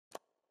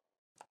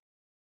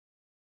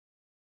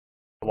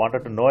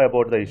Wanted to know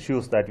about the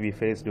issues that we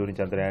faced during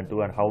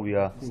Chandrayaan-2 and how we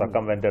are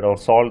circumvented or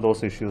solved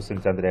those issues in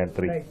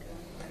Chandrayaan-3. Right.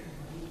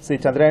 See,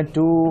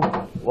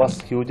 Chandrayaan-2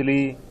 was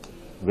hugely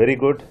very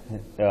good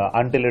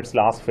until its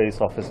last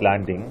phase of its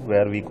landing,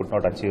 where we could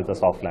not achieve the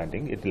soft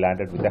landing. It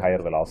landed with a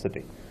higher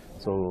velocity.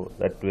 So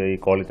that we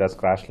call it as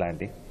crash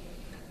landing.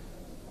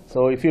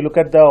 So if you look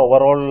at the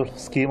overall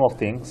scheme of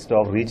things,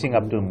 of reaching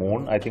up to the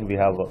moon, I think we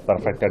have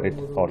perfected it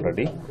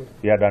already.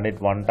 We have done it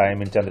one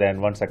time in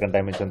Chandrayaan-1, second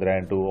time in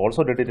Chandrayaan-2,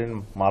 also did it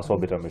in Mars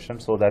orbiter mission,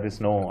 so there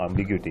is no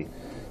ambiguity.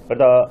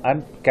 But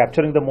and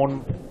capturing the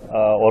moon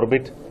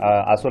orbit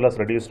as well as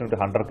reducing to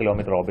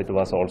 100-kilometer orbit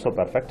was also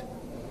perfect.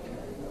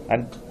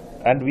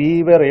 And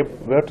we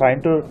were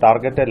trying to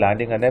target a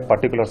landing on a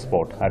particular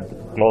spot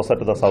closer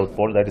to the South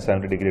Pole, that is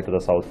 70 degrees to the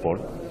South Pole.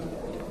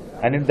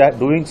 And in that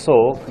doing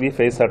so, we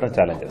faced certain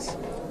challenges.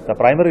 The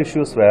primary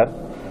issues were,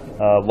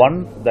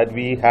 one, that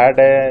we had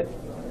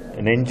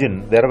an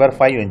engine. There were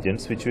 5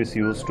 engines which was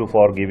used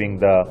for giving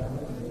the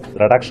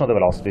reduction of the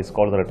velocity. It's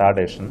called the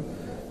retardation.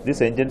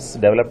 These engines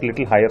developed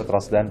little higher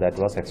thrust than that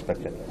was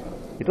expected.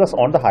 It was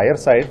on the higher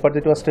side, but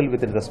it was still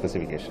within the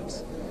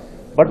specifications.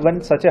 But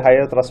when such a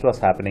higher thrust was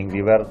happening,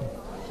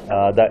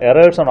 the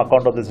errors on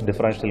account of this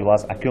differential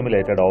was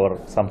accumulated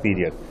over some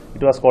period.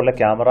 It was called a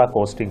camera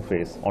coasting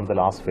phase on the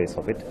last phase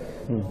of it.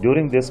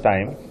 During this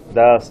time,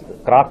 the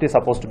craft is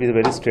supposed to be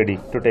very steady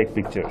to take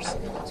pictures.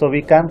 So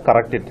we can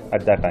correct it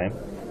at that time.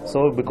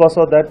 So because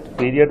of that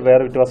period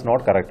where it was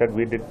not corrected,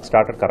 we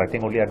started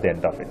correcting only at the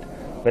end of it.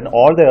 When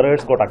all the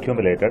errors got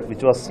accumulated,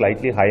 which was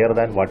slightly higher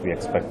than what we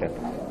expected,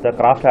 the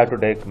craft had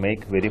to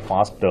make very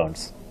fast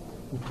turns.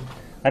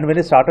 And when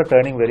it started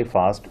turning very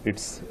fast,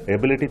 its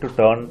ability to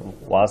turn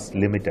was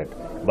limited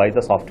by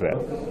the software,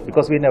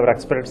 because we never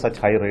expected such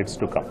high rates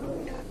to come.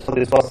 So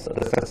this was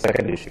the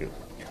second issue.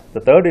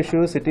 The third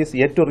issue is it is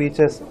yet to reach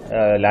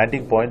a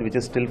landing point which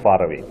is still far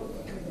away.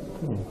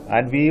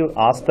 And we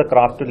asked the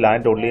craft to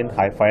land only in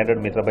 500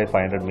 meter by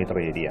 500 meter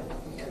area.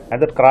 And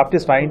the craft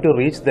is trying to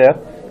reach there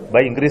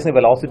by increasing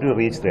velocity to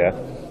reach there,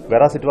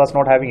 whereas it was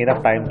not having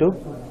enough time to,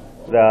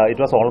 it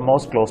was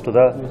almost close to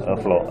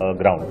the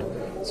ground.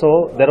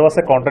 So there was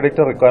a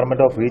contradictory requirement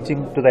of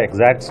reaching to the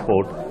exact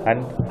spot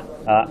and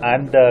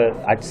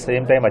at the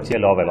same time achieve a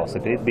low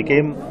velocity. It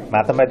became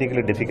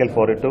mathematically difficult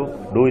for it to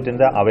do it in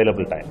the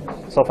available time.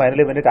 So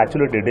finally, when it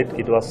actually did it,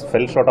 it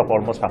fell short of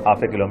almost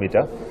half a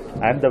kilometer,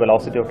 and the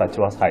velocity of touch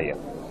was higher.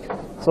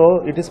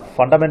 So it is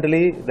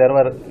fundamentally, there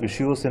were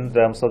issues in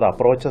terms of the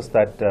approaches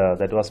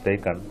that was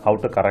taken, how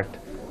to correct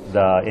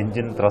the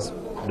engine thrust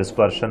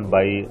dispersion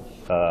by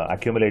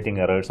accumulating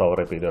errors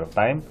over a period of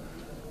time,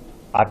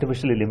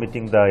 artificially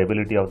limiting the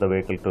ability of the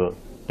vehicle to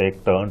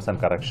take turns and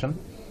correction,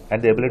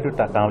 and the ability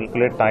to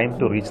calculate time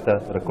to reach the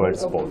required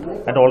spot,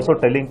 and also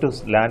telling to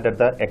land at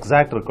the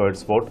exact required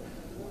spot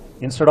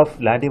instead of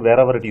landing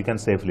wherever you can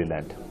safely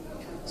land.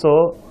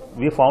 So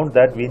we found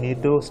that we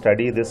need to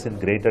study this in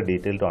greater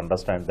detail to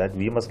understand that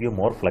we must give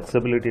more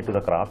flexibility to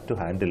the craft to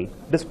handle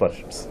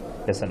dispersions,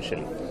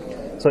 essentially.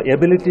 So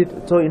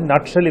in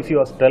nutshell, if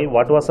you tell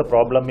what was the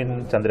problem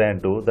in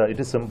Chandrayaan-2, it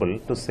is simple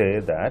to say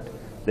that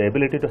the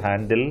ability to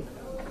handle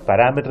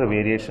parameter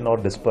variation or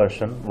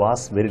dispersion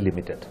was very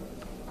limited.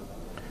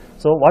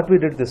 So what we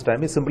did this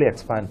time is simply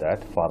expand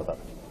that further.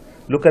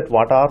 Look at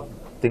what are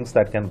things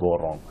that can go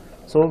wrong.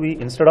 So we,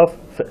 instead of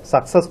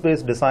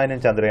success-based design in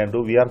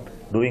Chandrayaan-2, we are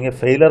doing a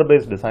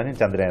failure-based design in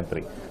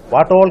Chandrayaan-3.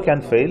 What all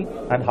can fail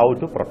and how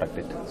to protect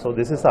it. So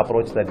this is the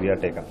approach that we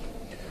have taken.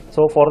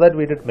 So for that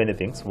we did many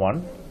things.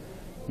 One,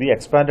 we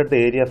expanded the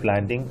area of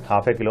landing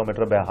half a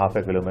kilometer by half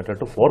a kilometer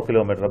to 4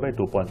 kilometer by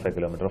 2.5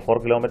 kilometer. 4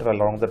 kilometer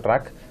along the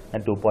track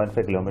and 2.5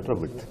 kilometer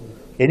width.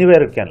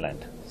 Anywhere it can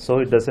land. So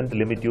it doesn't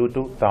limit you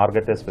to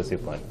target a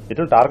specific point. It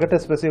will target a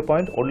specific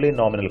point only in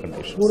nominal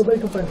conditions. 4 by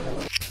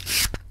 2.5.